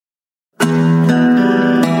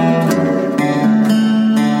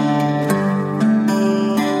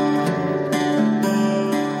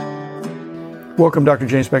Welcome, Dr.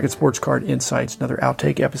 James Beckett, Sports Card Insights, another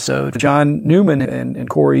outtake episode. John Newman and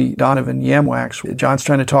Corey Donovan Yamwax. John's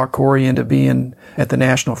trying to talk Corey into being at the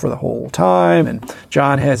National for the whole time, and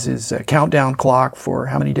John has his countdown clock for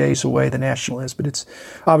how many days away the National is, but it's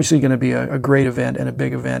obviously going to be a great event and a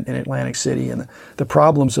big event in Atlantic City, and the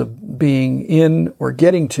problems of being in or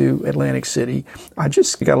getting to Atlantic City. I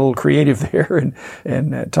just got a little creative there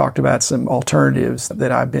and talked about some alternatives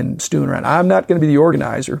that I've been stewing around. I'm not going to be the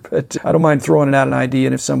organizer, but I don't mind throwing out an idea,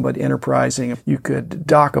 and if somebody enterprising, you could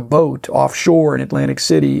dock a boat offshore in Atlantic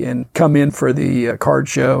City and come in for the card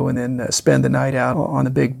show and then spend the night out on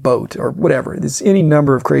the big boat or whatever. There's any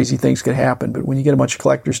number of crazy things could happen, but when you get a bunch of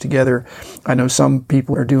collectors together, I know some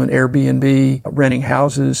people are doing Airbnb, renting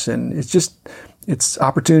houses, and it's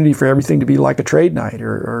opportunity for everything to be like a trade night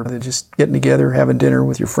or just getting together, having dinner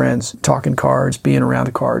with your friends, talking cards, being around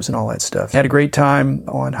the cards and all that stuff. Had a great time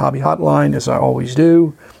on Hobby Hotline, as I always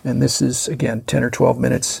do. And this is, again, 10 or 12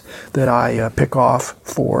 minutes that I pick off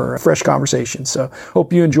for fresh conversation. So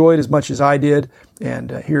hope you enjoyed as much as I did. And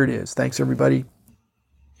here it is. Thanks, everybody.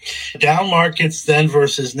 Down markets then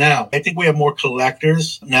versus now. I think we have more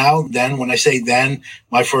collectors now than. When I say then,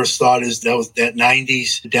 my first thought is that was that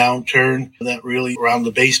 90s downturn, that really around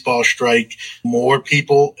the baseball strike, more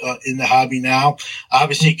people in the hobby now.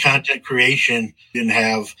 Obviously, content creation didn't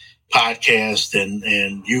have podcast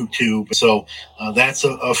and YouTube. So that's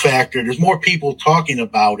a factor. There's more people talking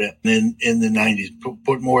about it than in the 90s.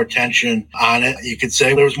 Put more attention on it. You could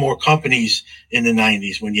say there was more companies in the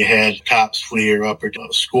 90s when you had Topps, Fleer, Upper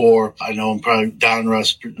Score. I know I'm probably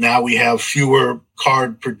Donruss. Now we have fewer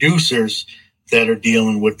card producers that are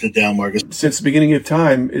dealing with the down market. Since the beginning of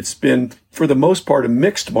time, it's been, for the most part, a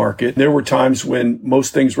mixed market. There were times when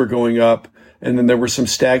most things were going up, and then there were some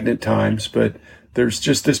stagnant times, but there's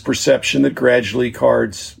just this perception that gradually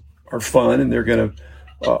cards are fun and they're going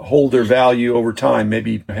to hold their value over time,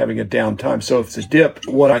 maybe having a down time. So if it's a dip,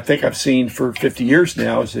 what I think I've seen for 50 years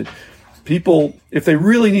now is that people, if they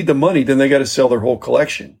really need the money, then they got to sell their whole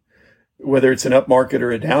collection, whether it's an up market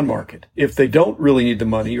or a down market. If they don't really need the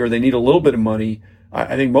money or they need a little bit of money,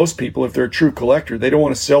 I think most people, if they're a true collector, they don't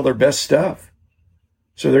want to sell their best stuff.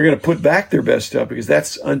 So they're going to put back their best stuff because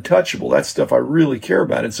that's untouchable. That's stuff I really care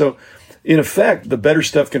about. And so in effect, the better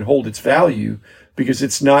stuff can hold its value because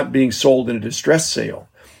it's not being sold in a distress sale.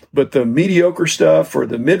 But the mediocre stuff or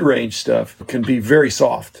the mid-range stuff can be very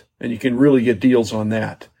soft, and you can really get deals on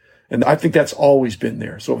that. And I think that's always been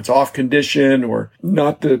there. So if it's off condition or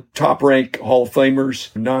not the top rank Hall of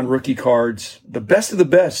Famers, non-rookie cards, the best of the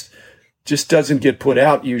best just doesn't get put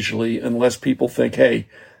out usually unless people think, hey,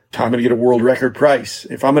 I'm going to get a world record price.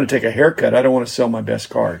 If I'm going to take a haircut, I don't want to sell my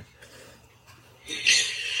best card.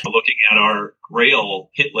 Looking at our Grail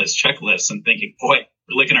hit list, checklist, and thinking, boy,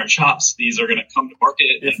 we're licking our chops. These are going to come to market,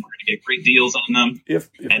 and we're going to get great deals on them.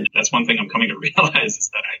 And that's one thing I'm coming to realize is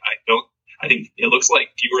that I think it looks like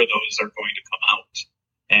fewer of those are going to come out.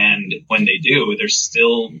 And when they do, there's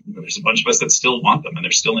a bunch of us that still want them, and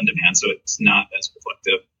they're still in demand. So it's not as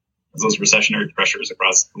reflective as those recessionary pressures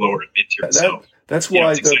across the lower and mid tier. That's why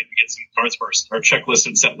it's exciting to get some cards first, our checklist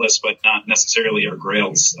and set list, but not necessarily our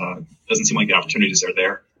Grails. Doesn't seem like the opportunities are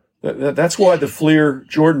there. That's why the Fleer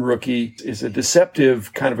Jordan rookie is a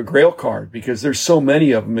deceptive kind of a Grail card, because there's so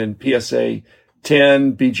many of them in PSA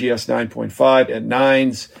 10, BGS 9.5, at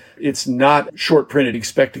 9s. It's not short printed.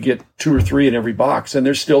 Expect to get 2 or 3 in every box, and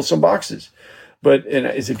there's still some boxes. But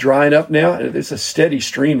is it drying up now? There's a steady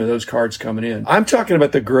stream of those cards coming in. I'm talking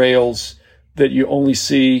about the Grails that you only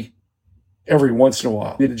see every once in a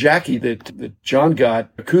while. The Jackie that John got,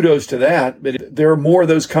 kudos to that, but there are more of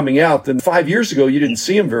those coming out than 5 years ago. You didn't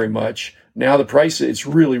see them very much. Now the price, it's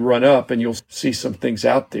really run up, and you'll see some things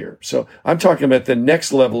out there. So I'm talking about the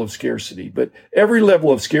next level of scarcity, but every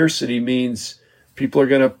level of scarcity means people are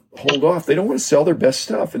going to hold off. They don't want to sell their best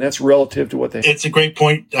stuff, and that's relative to what they... It's a great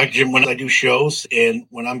point, Dr. Jim. When I do shows and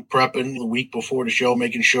when I'm prepping the week before the show,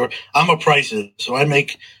 making sure I'm a pricer, so I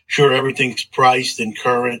make sure everything's priced and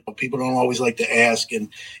current. People don't always like to ask, and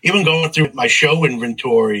even going through my show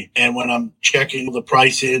inventory, and when I'm checking the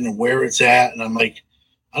pricing and where it's at, and I'm like,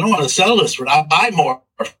 I don't want to sell this, but I'll buy more.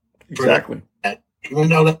 Exactly. That. Even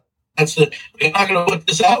though I'm not going to put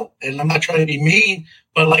this out, and I'm not trying to be mean,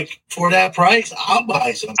 but like for that price, I'll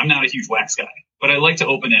buy some. I'm not a huge wax guy, but I like to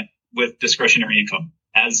open it with discretionary income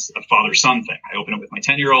as a father-son thing. I open it with my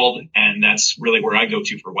 10-year-old, and that's really where I go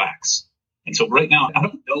to for wax. And so right now, I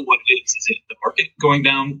don't know what it is. Is it the market going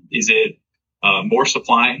down? Is it more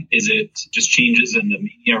supply? Is it just changes in the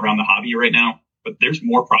media around the hobby right now? But there's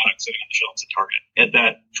more products sitting on the shelves at Target at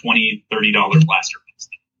that $20, $30 blaster price.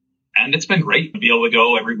 And it's been great to be able to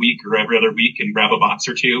go every week or every other week and grab a box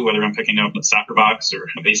or two, whether I'm picking up a soccer box or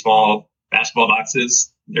a baseball, basketball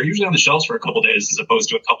boxes. They're usually on the shelves for a couple days as opposed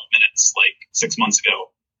to a couple minutes like 6 months ago.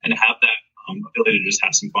 And to have that ability to just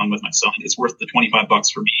have some fun with my son, it's worth the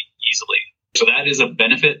 $25 for me easily. So that is a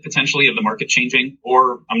benefit potentially of the market changing,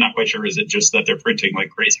 or I'm not quite sure. Is it just that they're printing like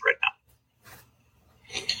crazy right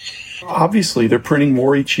now? Obviously, they're printing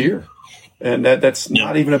more each year, and that's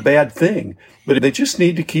not even a bad thing. But they just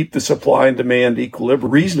need to keep the supply and demand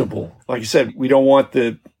equilibrium reasonable. Like you said, we don't want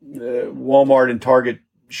the Walmart and Target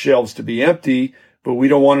shelves to be empty, but we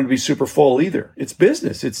don't want them to be super full either. It's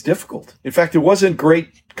business. It's difficult. In fact, it wasn't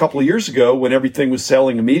great a couple of years ago when everything was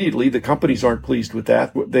selling immediately. The companies aren't pleased with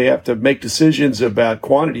that. They have to make decisions about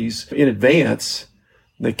quantities in advance.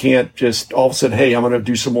 They can't just all of a sudden, hey, I'm going to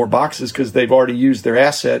do some more boxes because they've already used their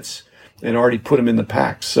assets and already put them in the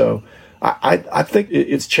packs. So I think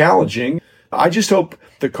it's challenging. I just hope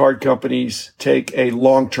the card companies take a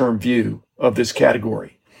long-term view of this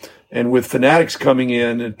category. And with Fanatics coming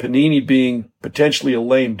in and Panini being potentially a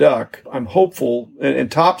lame duck, I'm hopeful,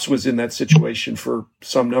 and Topps was in that situation for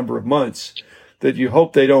some number of months, that you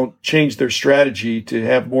hope they don't change their strategy to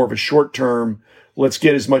have more of a short-term, let's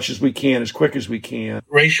get as much as we can, as quick as we can.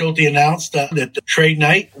 Ray Schulte announced that the trade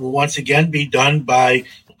night will once again be done by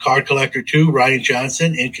Card Collector 2, Ryan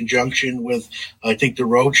Johnson, in conjunction with, I think, the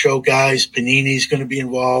Roadshow guys. Panini's going to be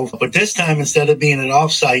involved. But this time, instead of being an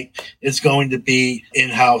offsite, it's going to be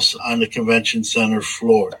in-house on the convention center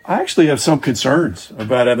floor. I actually have some concerns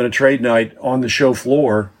about having a trade night on the show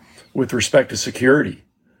floor with respect to security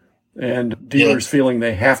and dealers feeling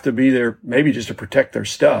they have to be there maybe just to protect their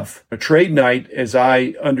stuff. A trade night, as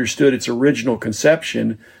I understood its original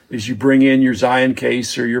conception, is you bring in your Zion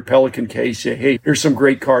case or your Pelican case, say, hey, here's some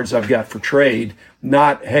great cards I've got for trade,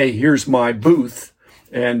 not, hey, here's my booth,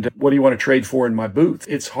 and what do you want to trade for in my booth?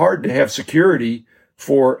 It's hard to have security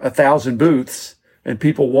for 1,000 booths and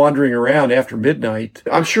people wandering around after midnight.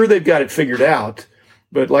 I'm sure they've got it figured out.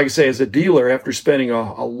 But like I say, as a dealer, after spending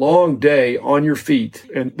a long day on your feet,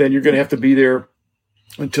 and then you're going to have to be there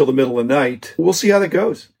until the middle of the night, we'll see how that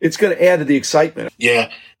goes. It's going to add to the excitement.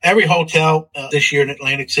 Yeah. Every hotel this year in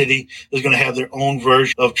Atlantic City is going to have their own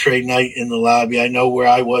version of trade night in the lobby. I know where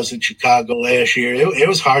I was in Chicago last year. It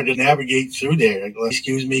was hard to navigate through there.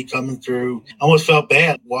 Excuse me, coming through. I almost felt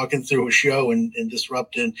bad walking through a show and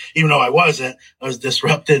disrupting, even though I was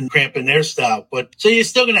disrupting, cramping their style. But so you're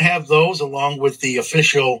still going to have those along with the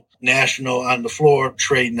official national on the floor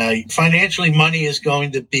trade night. Financially, money is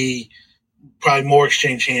going to be probably more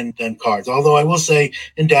exchange hand than cards. Although I will say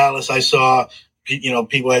in Dallas, I saw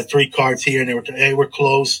people had 3 cards here and they were, hey, we're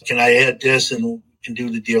close. Can I add this and can do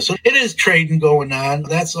the deal? So it is trading going on.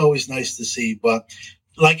 That's always nice to see. But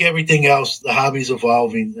like everything else, the hobby's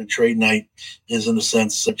evolving and trade night is in a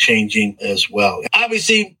sense changing as well.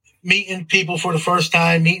 Obviously, meeting people for the first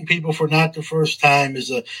time, meeting people for not the first time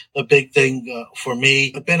is a big thing for me.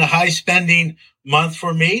 It's been a high spending month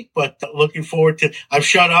for me, but looking forward to, I've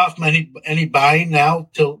shut off any buying now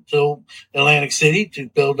till Atlantic City to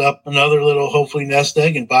build up another little, hopefully, nest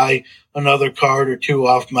egg and buy another card or two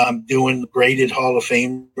off. I'm doing graded Hall of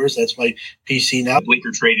Famers. That's my PC now.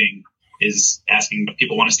 Bleaker Trading is asking if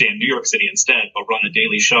people want to stay in New York City instead, but run a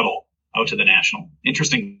daily shuttle out to the National.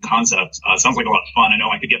 Interesting concept. Sounds like a lot of fun. I know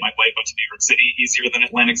I could get my wife up to New York City easier than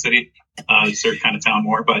Atlantic City, certain kind of town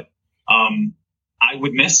more, but I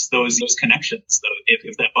would miss those connections.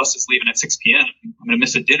 If that bus is leaving at 6 p.m., I'm going to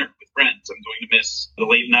miss a dinner with friends. I'm going to miss the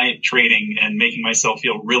late night trading and making myself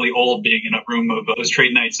feel really old being in a room of those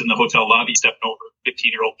trade nights in the hotel lobby, stepping over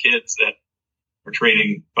 15-year-old kids that are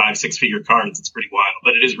trading 5-6 figure cards. It's pretty wild,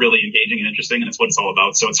 but it is really engaging and interesting, and it's what it's all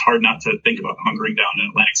about. So it's hard not to think about hunkering down in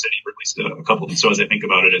Atlantic City for at least a couple of them. So as I think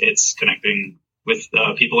about it, it's connecting with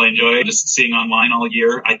people I enjoy, just seeing online all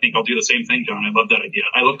year. I think I'll do the same thing, John. I love that idea.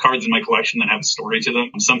 I love cards in my collection that have a story to them.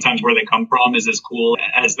 Sometimes where they come from is as cool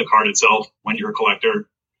as the card itself. When you're a collector,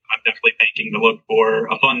 I'm definitely thinking to look for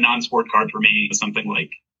a fun non-sport card for me, something like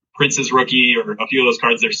Prince's Rookie or a few of those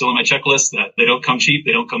cards. They're still on my checklist that they don't come cheap.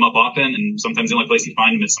 They don't come up often. And sometimes the only place you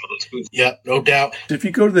find them is some of those booths. Yeah, no doubt. If you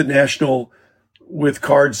go to the National with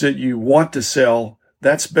cards that you want to sell,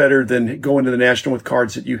 that's better than going to the National with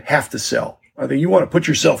cards that you have to sell. I think you want to put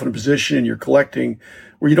yourself in a position in your collecting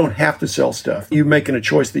where you don't have to sell stuff. You're making a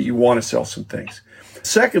choice that you want to sell some things.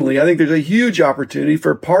 Secondly, I think there's a huge opportunity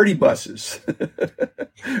for party buses,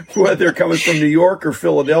 whether they're coming from New York or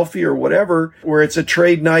Philadelphia or whatever, where it's a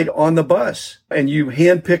trade night on the bus and you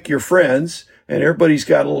handpick your friends and everybody's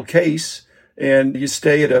got a little case and you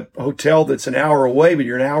stay at a hotel that's an hour away, but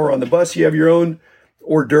you're an hour on the bus. You have your own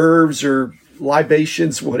hors d'oeuvres or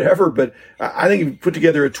libations, whatever. But I think if you put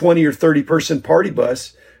together a 20 or 30 person party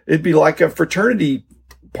bus, it'd be like a fraternity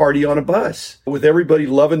party on a bus with everybody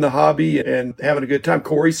loving the hobby and having a good time,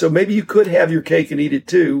 Corey. So maybe you could have your cake and eat it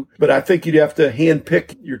too, but I think you'd have to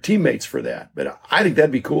handpick your teammates for that. But I think that'd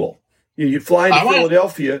be cool. You'd fly into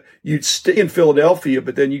Philadelphia, you'd stay in Philadelphia,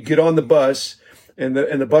 but then you'd get on the bus and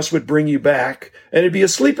the bus would bring you back, and it'd be a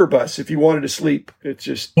sleeper bus if you wanted to sleep. It's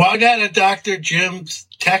just... Well, I got a Dr. Jim's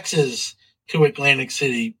Texas to Atlantic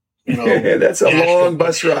City. That's a long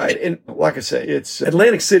bus ride. And like I say,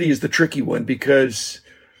 Atlantic City is the tricky one because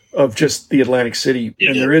of just the Atlantic City,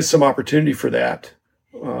 and there is some opportunity for that.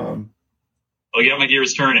 Yeah, my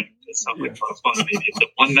gears turning. It's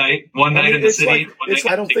one night in the city.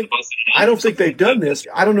 I don't think they've done this.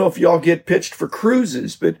 I don't know if y'all get pitched for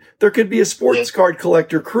cruises, but there could be a sports card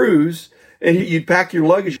collector cruise, and you'd pack your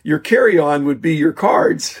luggage. Your carry-on would be your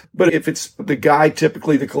cards. But if it's the guy,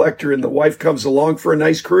 typically the collector, and the wife comes along for a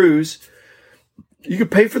nice cruise, you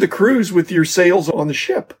could pay for the cruise with your sales on the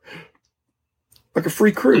ship. Like a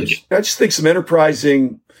free cruise. I just think some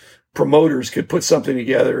enterprising promoters could put something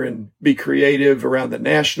together and be creative around the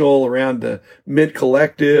National, around the Mint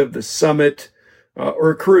Collective, the Summit,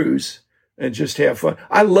 or a cruise, and just have fun.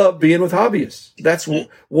 I love being with hobbyists. That's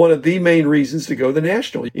one of the main reasons to go to the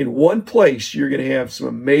National. In one place, you're going to have some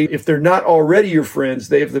amazing, if they're not already your friends,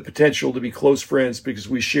 they have the potential to be close friends because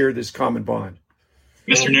we share this common bond.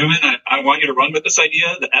 Mr. Newman, I want you to run with this idea,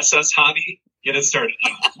 the SS hobby. Get it started.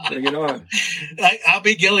 Bring it on. I'll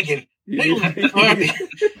be Gilligan. Hey,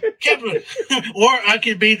 Kevin. Or I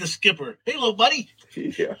could be the skipper. Hey, little buddy.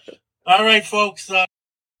 Yeah. All right, folks. The